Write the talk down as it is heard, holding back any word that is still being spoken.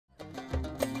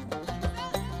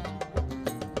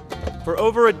For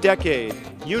over a decade,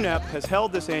 UNEP has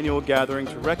held this annual gathering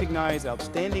to recognize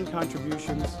outstanding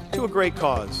contributions to a great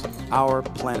cause, our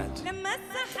planet.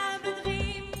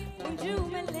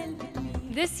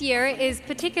 This year is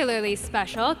particularly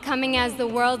special, coming as the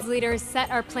world's leaders set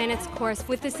our planet's course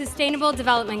with the Sustainable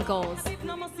Development Goals.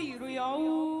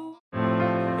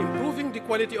 Improving the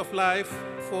quality of life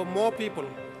for more people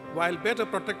while better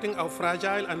protecting our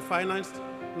fragile and financed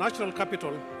natural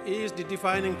capital is the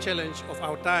defining challenge of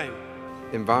our time.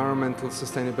 Environmental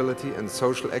sustainability and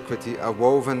social equity are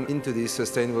woven into these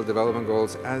Sustainable Development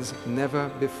Goals as never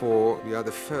before. We are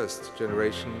the first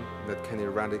generation that can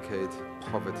eradicate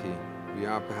poverty. We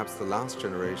are perhaps the last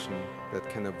generation that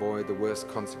can avoid the worst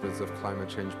consequences of climate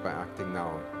change by acting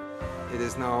now. It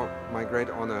is now my great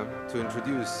honor to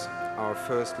introduce our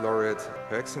first laureate,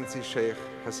 Her Excellency Sheikh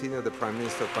Hasina, the Prime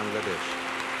Minister of Bangladesh.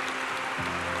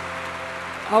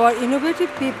 Our innovative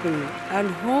people and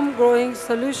home-growing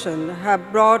solutions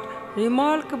have brought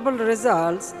remarkable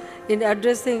results in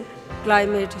addressing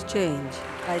climate change.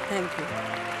 I thank you.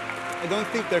 I don't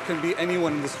think there can be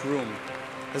anyone in this room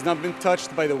who has not been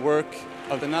touched by the work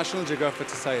of the National Geographic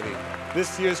Society,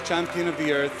 this year's Champion of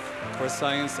the Earth for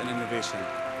Science and Innovation.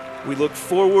 We look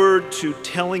forward to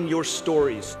telling your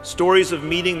stories, stories of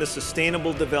meeting the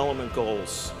Sustainable Development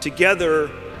Goals.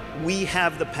 Together, we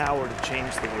have the power to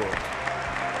change the world.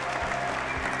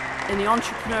 In the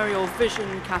entrepreneurial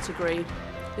vision category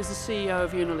is the CEO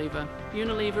of Unilever.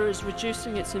 Unilever is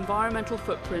reducing its environmental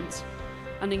footprint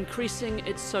and increasing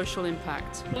its social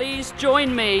impact. Please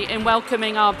join me in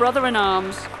welcoming our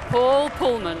brother-in-arms, Paul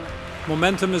Pullman.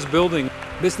 Momentum is building.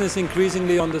 Business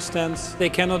increasingly understands they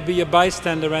cannot be a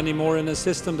bystander anymore in a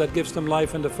system that gives them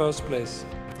life in the first place.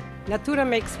 Natura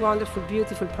makes wonderful,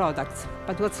 beautiful products,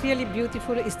 but what's really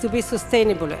beautiful is to be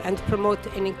sustainable and promote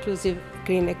an inclusive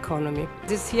green economy.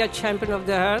 This year, Champion of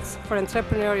the Earth for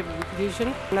Entrepreneurial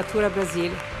Vision, Natura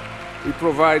Brazil. We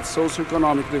provide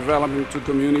socio-economic development to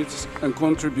communities and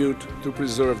contribute to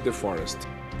preserve the forest.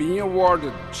 Being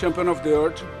awarded Champion of the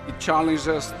Earth, it challenges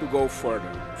us to go further,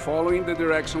 following the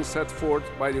direction set forth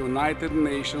by the United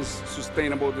Nations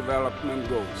Sustainable Development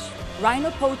Goals.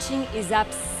 Rhino poaching is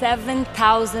up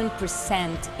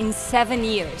 7,000% in 7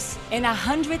 years, and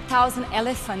 100,000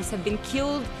 elephants have been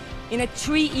killed in a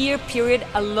 3-year period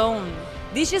alone.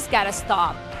 This just gotta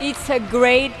stop. It's a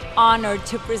great honor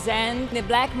to present the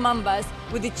Black Mambas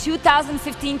with the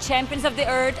 2015 Champions of the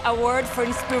Earth Award for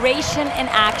Inspiration and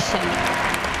Action.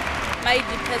 My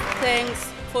deepest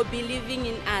thanks for believing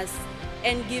in us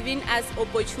and giving us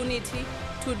opportunity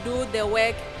to do the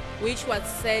work which was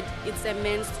said it's a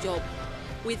man's job.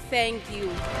 We thank you.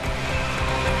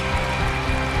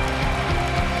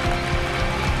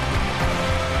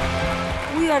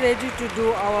 We are ready to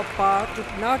do our part to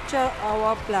nurture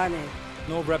our planet.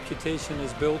 No reputation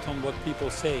is built on what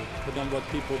people say, but on what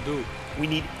people do. We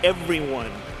need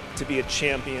everyone to be a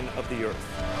champion of the earth.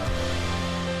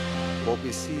 What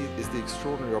we see is the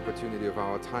extraordinary opportunity of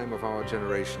our time, of our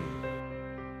generation.